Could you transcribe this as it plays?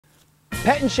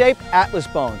Pet and Shape Atlas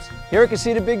Bones. Here at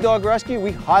Casita Big Dog Rescue,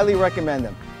 we highly recommend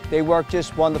them. They work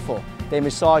just wonderful. They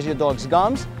massage your dog's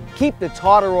gums, keep the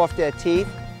tartar off their teeth,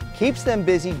 keeps them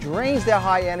busy, drains their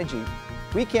high energy.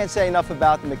 We can't say enough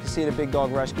about them at Casita Big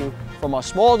Dog Rescue, from our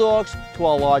small dogs to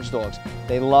our large dogs.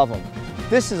 They love them.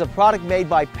 This is a product made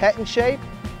by Pet and Shape,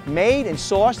 made and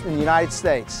sourced in the United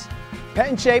States. Pet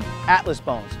and Shape Atlas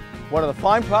Bones, one of the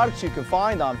fine products you can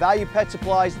find on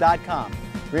ValuePetSupplies.com.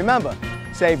 Remember,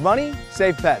 save money,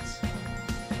 save pets.